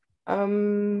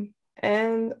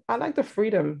 And I like the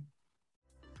freedom.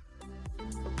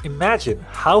 Imagine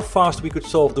how fast we could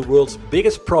solve the world's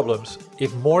biggest problems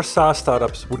if more SaaS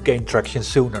startups would gain traction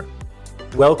sooner.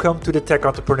 Welcome to the Tech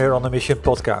Entrepreneur on a Mission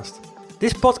podcast.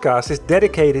 This podcast is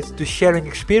dedicated to sharing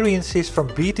experiences from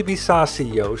B2B SaaS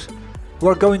CEOs who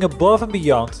are going above and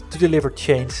beyond to deliver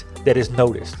change that is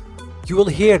noticed. You will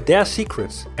hear their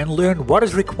secrets and learn what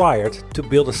is required to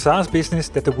build a SaaS business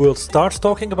that the world starts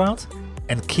talking about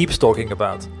and keeps talking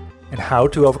about, and how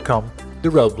to overcome the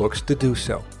roadblocks to do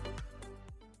so.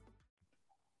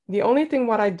 The only thing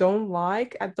what I don't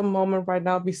like at the moment right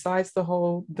now, besides the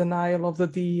whole denial of the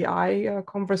DEI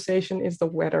conversation, is the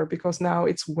weather, because now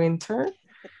it's winter,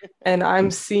 and I'm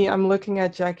looking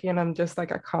at Jackie and I'm just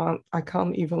like, I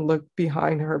can't even look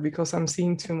behind her because I'm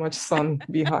seeing too much sun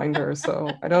behind her. So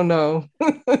I don't know.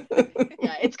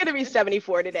 Yeah, it's gonna be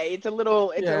 74 today. It's a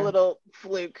little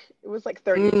fluke. It was like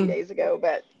 30 a few days ago,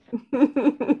 but.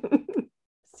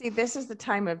 See, this is the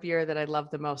time of year that I love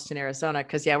the most in Arizona,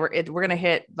 because we're gonna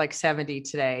hit like 70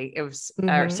 today. It was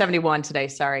or 71 today.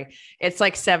 Sorry, it's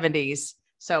like 70s.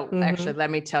 So actually, let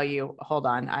me tell you. Hold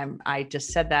on, I just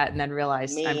said that and then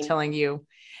realized I'm telling you.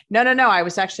 No. I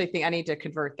was actually thinking I need to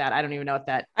convert that. I don't even know what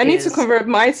that. I need to convert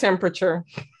my temperature.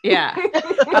 Yeah,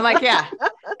 I'm like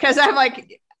because I'm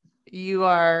like you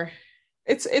are.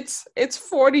 It's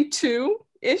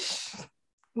 42-ish,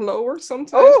 lower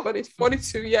sometimes, but it's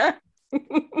 42. Yeah.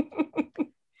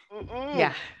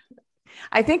 Yeah,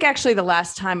 I think actually the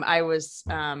last time I was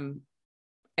in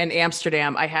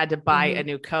Amsterdam, I had to buy a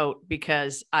new coat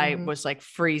because I was like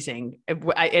freezing.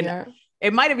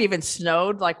 It might have even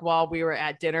snowed like while we were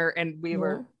at dinner, and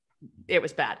it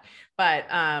was bad. But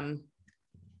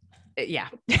yeah,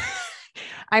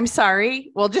 I'm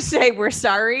sorry. We'll just say we're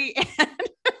sorry.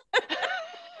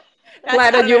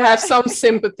 Glad that you have some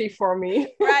sympathy for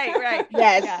me. Right.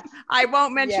 Yes. Yeah. I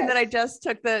won't mention that I just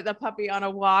took the puppy on a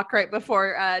walk right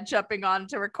before jumping on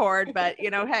to record, but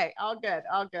hey, all good.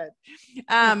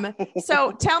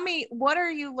 So tell me, what are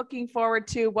you looking forward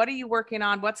to? What are you working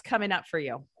on? What's coming up for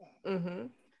you?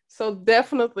 So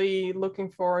definitely looking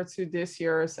forward to this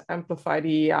year's Amplify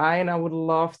DEI, and I would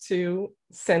love to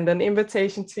send an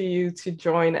invitation to you to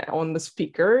join as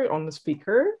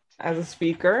a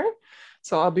speaker.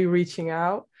 So I'll be reaching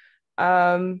out.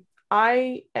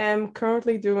 I am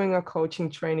currently doing a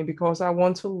coaching training because I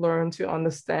want to learn to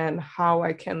understand how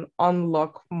I can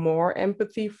unlock more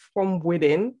empathy from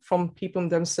within, from people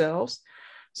themselves,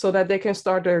 so that they can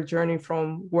start their journey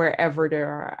from wherever they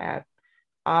are at.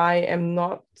 I am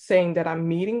not saying that I'm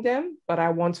meeting them, but I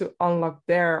want to unlock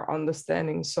their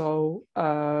understanding. So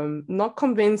not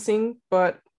convincing,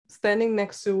 but standing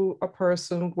next to a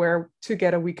person where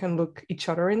together we can look each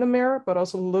other in the mirror, but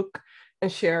also look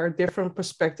and share a different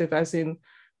perspective, as in,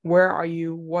 where are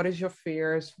you? What is your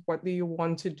fears? What do you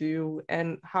want to do?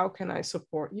 And how can I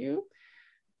support you?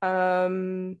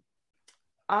 I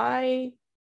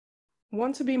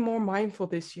want to be more mindful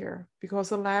this year, because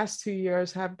the last 2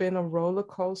 years have been a roller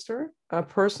coaster,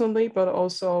 personally, but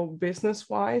also business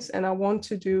wise. And I want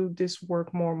to do this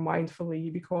work more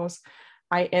mindfully, because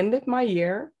I ended my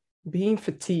year being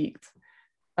fatigued.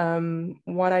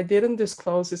 What I didn't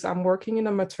disclose is I'm working in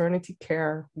a maternity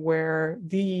care where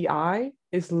DEI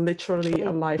is literally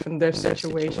a life and death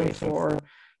situation for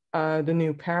the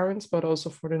new parents, but also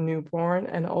for the newborn,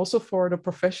 and also for the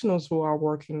professionals who are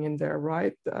working in there,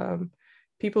 right?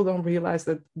 People don't realize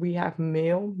that we have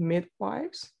male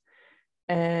midwives,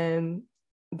 and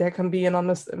there can be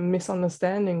a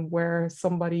misunderstanding where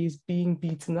somebody is being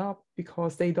beaten up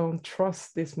because they don't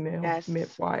trust this male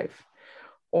midwife,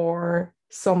 or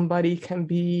somebody can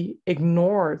be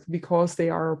ignored because they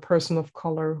are a person of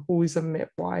color who is a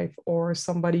midwife, or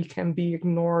somebody can be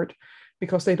ignored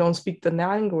because they don't speak the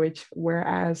language,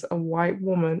 whereas a white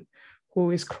woman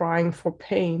who is crying for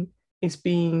pain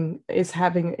is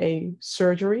having a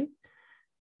surgery.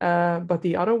 But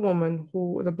the other woman,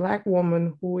 the Black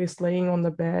woman who is laying on the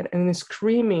bed and is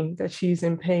screaming that she's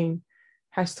in pain,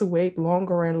 has to wait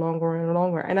longer and longer and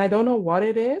longer. And I don't know what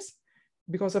it is,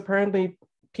 because apparently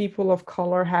people of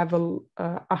color have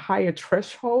a higher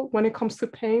threshold when it comes to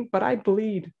pain, but I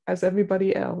bleed as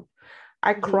everybody else.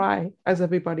 I cry as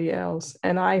everybody else,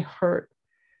 and I hurt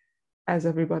as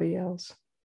everybody else.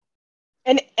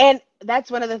 And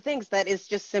that's one of the things that is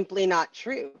just simply not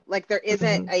true. Like, there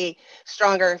isn't a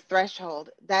stronger threshold.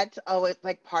 That's always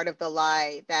like part of the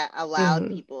lie that allowed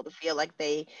people to feel like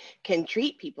they can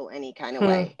treat people any kind of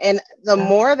way. And the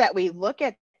more that we look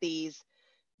at these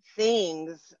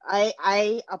things,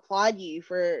 I applaud you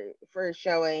for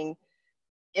showing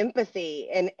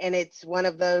empathy, and it's one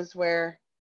of those where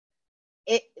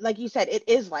it, like you said, it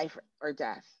is life or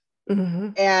death.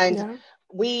 And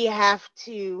we have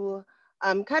to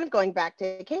kind of going back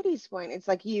to Katie's point, it's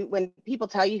like when people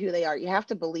tell you who they are, you have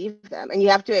to believe them and you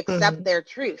have to accept their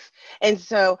truth. And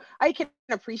so I can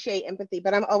appreciate empathy,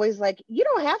 but I'm always like, you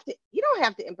don't have to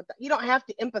empathize. You don't have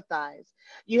to empathize.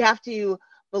 You have to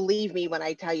believe me when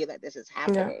I tell you that this is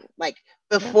happening. Like,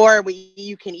 before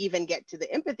you can even get to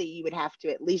the empathy, you would have to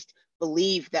at least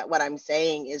believe that what I'm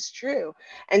saying is true.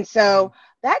 And so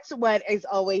that's what is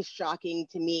always shocking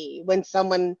to me, when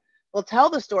someone will tell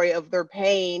the story of their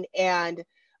pain and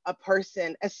a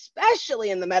person, especially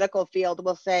in the medical field,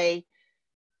 will say,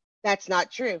 that's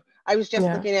not true. I was just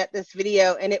looking at this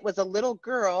video, and it was a little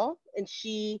girl, and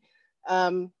she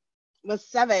was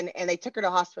 7, and they took her to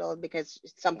hospital because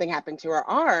something happened to her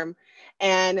arm.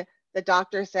 And the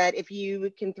doctor said, if you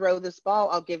can throw this ball,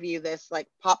 I'll give you this like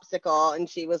popsicle. And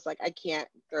she was like, I can't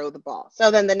throw the ball.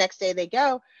 So then the next day they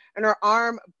go, and her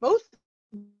arm, both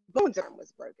bones of them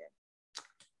was broken.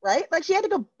 Right? Like, she had to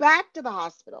go back to the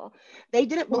hospital. They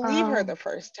didn't believe her the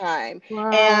first time.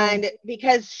 And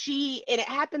because it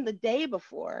happened the day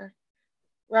before.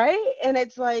 Right? And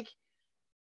it's like,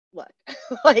 look,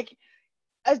 like,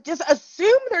 just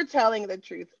assume they're telling the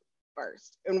truth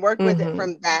first and work with it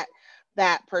from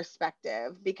that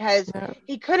perspective, because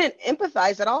he couldn't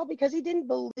empathize at all because he didn't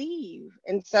believe.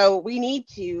 And so we need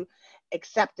to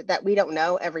accept that we don't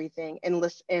know everything, and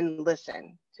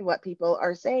listen to what people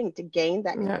are saying to gain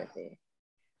that empathy.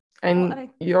 And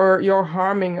you're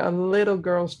harming a little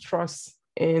girl's trust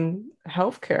in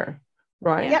healthcare,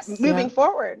 right? Yeah, moving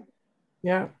forward.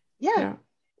 Yeah.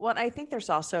 Well, I think there's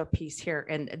also a piece here,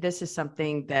 and this is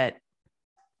something that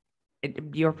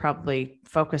you're probably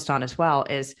focused on as well,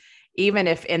 is even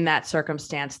if in that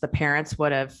circumstance the parents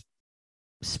would have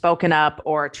spoken up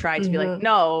or tried to be like,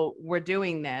 no, we're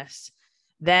doing this,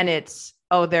 then it's,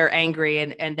 oh, they're angry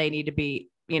and they need to be,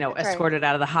 escorted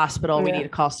out of the hospital. We need to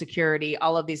call security,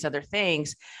 all of these other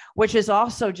things, which is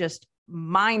also just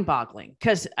mind-boggling.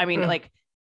 Because I mean, like,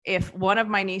 if one of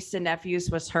my nieces and nephews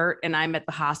was hurt and I'm at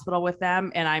the hospital with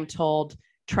them and I'm told,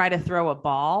 try to throw a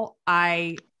ball,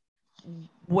 I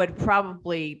would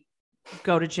probably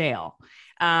go to jail.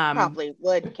 Probably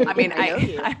would. I mean,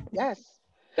 yes.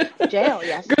 Jail,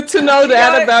 yes. Good to know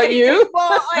that about you.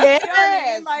 Well, like,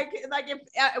 I mean? Like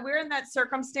if we're in that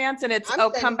circumstance and it's,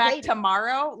 come back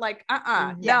tomorrow, like,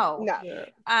 no.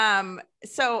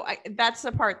 So that's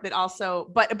the part that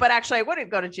also, but actually I wouldn't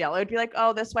go to jail. It would be like,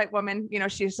 oh, this white woman,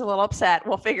 she's a little upset.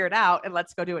 We'll figure it out and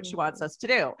let's go do what she wants us to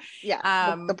do.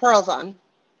 Yeah. The pearls on.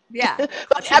 Yeah.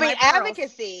 But I mean,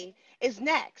 advocacy is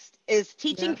next, is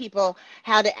teaching people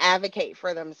how to advocate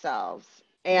for themselves.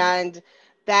 And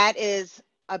that is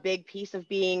a big piece of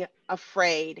being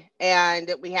afraid.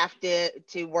 And we have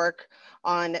to work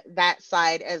on that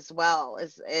side as well,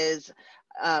 is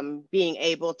being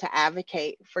able to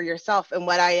advocate for yourself. And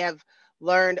what I have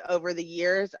learned over the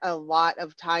years, a lot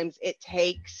of times it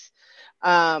takes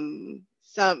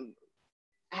some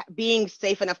being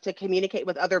safe enough to communicate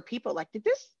with other people. Like, did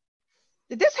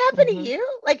this happen to you?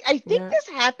 Like, I think this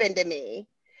happened to me.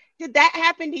 Did that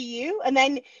happen to you? And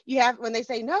then when they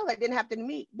say, no, that didn't happen to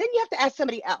me, then you have to ask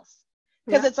somebody else.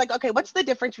 Because it's like, okay, what's the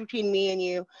difference between me and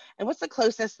you? And what's the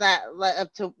closest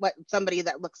to what somebody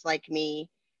that looks like me,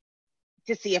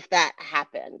 to see if that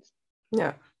happened?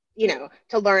 Yeah.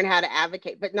 To learn how to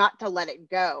advocate, but not to let it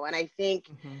go. And I think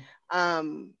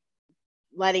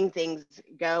letting things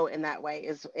go in that way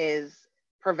is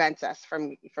prevents us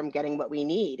from getting what we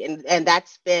need. And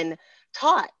that's been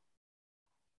taught.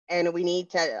 And we need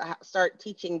to start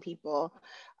teaching people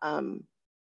to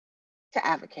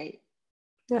advocate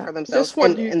for themselves,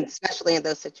 and especially in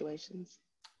those situations.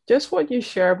 Just what you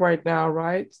shared right now,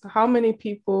 right? How many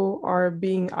people are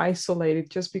being isolated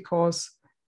just because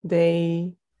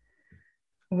they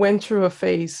went through a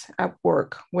phase at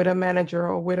work with a manager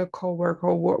or with a coworker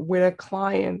or with a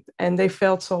client, and they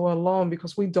felt so alone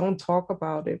because we don't talk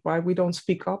about it, right? We don't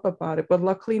speak up about it. But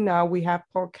luckily now we have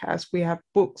podcasts, we have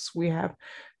books, we have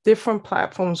different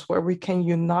platforms where we can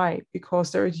unite,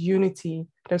 because there is unity,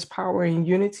 there's power in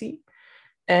unity.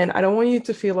 And I don't want you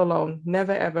to feel alone,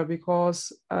 never ever,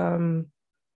 because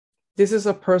this is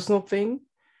a personal thing.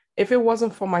 If it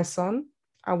wasn't for my son,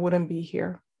 I wouldn't be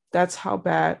here. That's how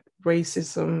bad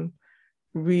racism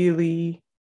really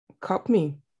cut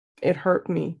me. It hurt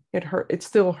me. It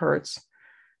still hurts.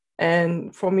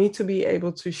 And for me to be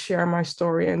able to share my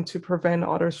story and to prevent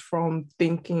others from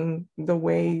thinking the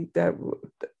way that,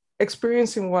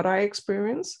 experiencing what I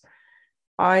experienced,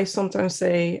 I sometimes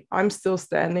say, I'm still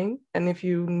standing. And if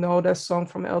you know that song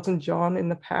from Elton John, In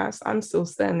the Past, I'm Still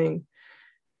Standing.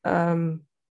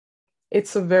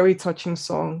 It's a very touching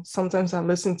song. Sometimes I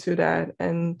listen to that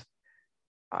and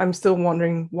I'm still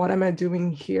wondering, what am I doing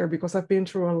here? Because I've been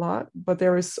through a lot, but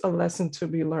there is a lesson to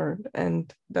be learned.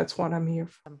 And that's what I'm here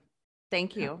for.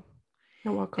 Thank you.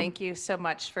 You're welcome. Thank you so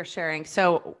much for sharing.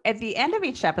 So at the end of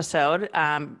each episode,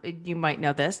 you might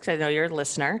know this because I know you're a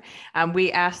listener.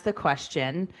 We ask the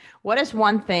question, what is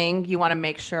one thing you want to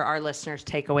make sure our listeners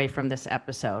take away from this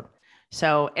episode?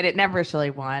 So, and it never is really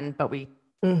one, but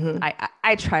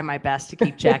I try my best to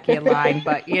keep Jackie in line,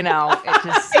 but it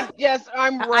just, yes,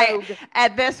 I'm rogue.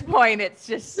 At this point, it's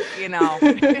just,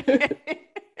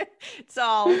 it's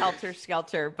all helter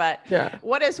skelter, but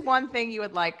what is one thing you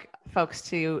would like folks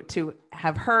to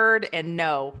have heard and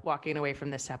know walking away from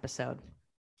this episode?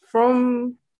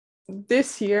 From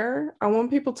this year, I want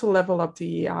people to level up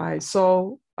DEI.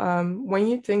 So when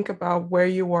you think about where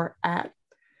you are at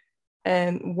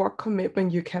and what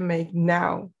commitment you can make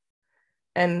now,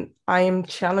 and I am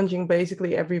challenging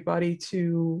basically everybody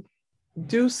to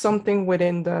do something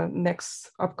within the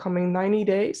next upcoming 90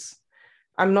 days.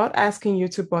 I'm not asking you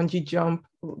to bungee jump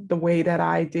the way that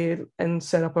I did and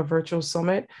set up a virtual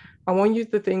summit. I want you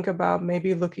to think about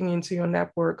maybe looking into your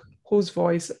network, whose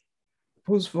voice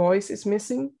is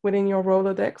missing within your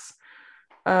Rolodex.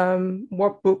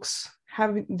 What books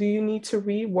do you need to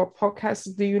read? What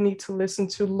podcasts do you need to listen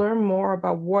to? Learn more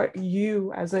about what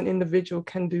you as an individual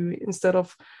can do instead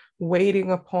of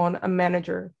waiting upon a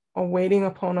manager or waiting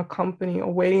upon a company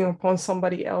or waiting upon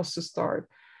somebody else to start.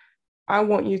 I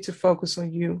want you to focus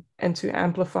on you and to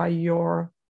amplify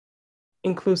your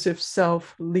inclusive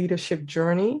self-leadership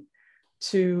journey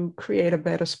to create a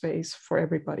better space for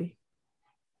everybody.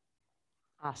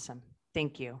 Awesome.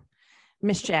 Thank you.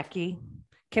 Miss Jackie,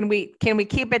 can we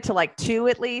keep it to like 2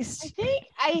 at least?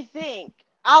 I think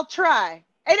I'll try.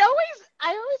 I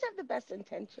always have the best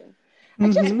intention. I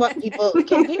just want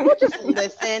can people just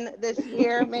listen this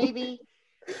year, maybe?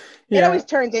 It always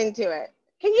turns into it.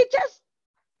 Can you just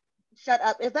shut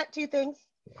up? Is that 2 things?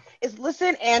 Is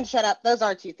listen and shut up. Those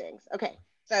are 2 things. Okay.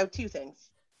 So 2 things.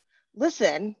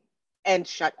 Listen and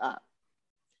shut up.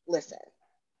 Listen.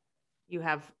 You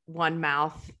have 1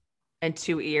 mouth and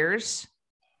 2 ears.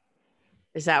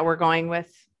 Is that what we're going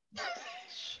with?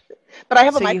 But I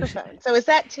have a microphone. So is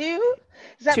that 2?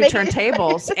 Is that 2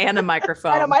 turntables and a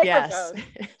microphone? And a microphone.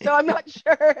 Yes. So I'm not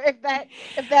sure if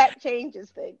that changes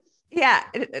things. Yeah,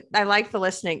 I like the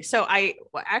listening. So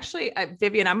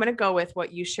Vivian, I'm going to go with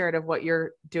what you shared of what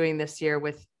you're doing this year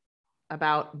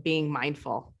about being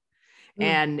mindful.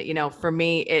 And, for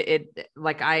me, it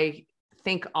like, I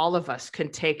think all of us can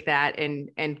take that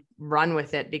and run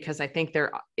with it, because I think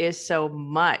there is so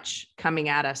much coming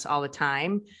at us all the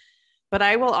time. But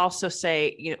I will also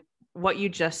say, what you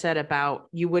just said about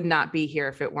you would not be here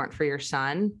if it weren't for your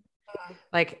son.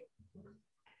 Like,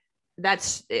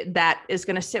 that is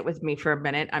going to sit with me for a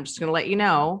minute. I'm just going to let you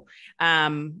know.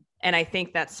 And I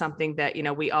think that's something that,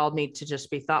 we all need to just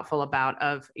be thoughtful about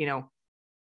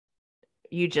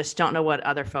you just don't know what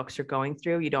other folks are going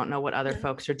through. You don't know what other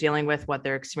folks are dealing with, what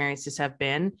their experiences have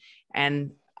been.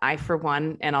 And I, for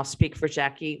one, and I'll speak for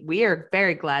Jackie, we are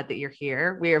very glad that you're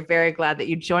here. We are very glad that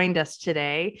you joined us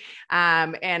today.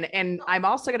 And I'm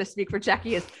also going to speak for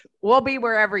Jackie is we'll be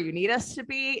wherever you need us to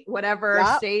be, whatever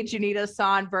stage you need us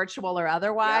on, virtual or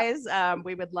otherwise.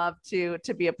 We would love to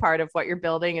be a part of what you're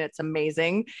building, and it's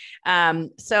amazing.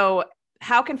 So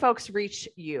how can folks reach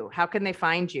you? How can they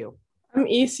find you? I'm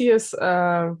easiest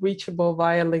reachable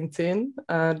via LinkedIn.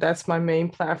 That's my main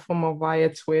platform, or via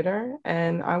Twitter.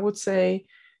 And I would say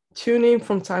tune in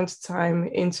from time to time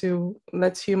into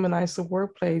Let's Humanize the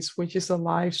Workplace, which is a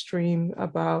live stream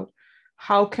about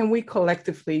how can we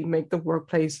collectively make the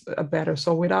workplace better.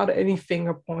 So without any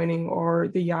finger pointing or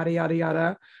the yada, yada,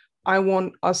 yada, I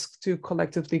want us to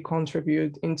collectively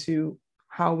contribute into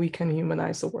how we can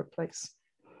humanize the workplace.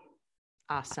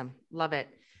 Awesome. Love it.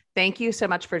 Thank you so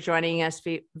much for joining us,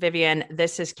 Vivian.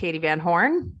 This is Katie Van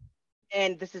Horn.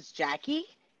 And this is Jackie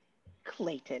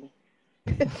Clayton.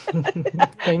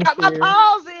 Thank Got you. my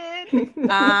paws in.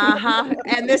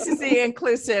 And this is the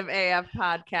Inclusive AF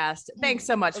podcast. Thanks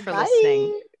so much for Bye.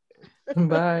 listening.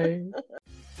 Bye.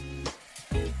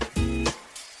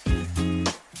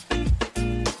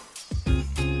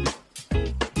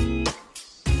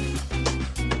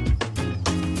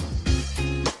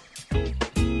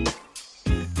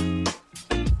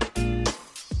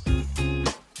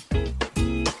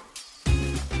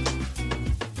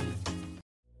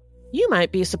 You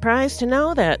might be surprised to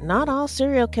know that not all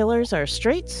serial killers are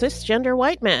straight cisgender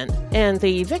white men, and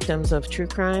the victims of true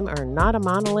crime are not a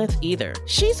monolith either.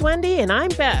 She's Wendy and I'm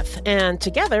Beth, and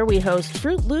together we host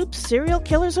Fruit Loops Serial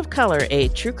Killers of Color, a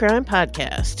true crime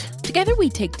podcast. Together we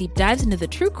take deep dives into the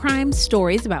true crime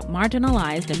stories about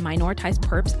marginalized and minoritized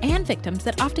perps and victims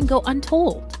that often go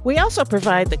untold. We also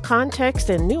provide the context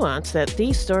and nuance that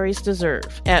these stories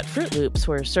deserve. At Fruit Loops,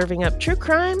 we're serving up true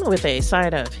crime with a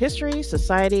side of history,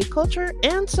 society, culture,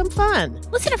 and some fun.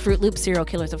 Listen to Fruit Loops Serial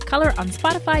Killers of Color on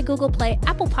Spotify, Google Play,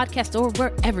 Apple Podcasts, or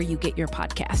wherever you get your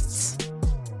podcasts.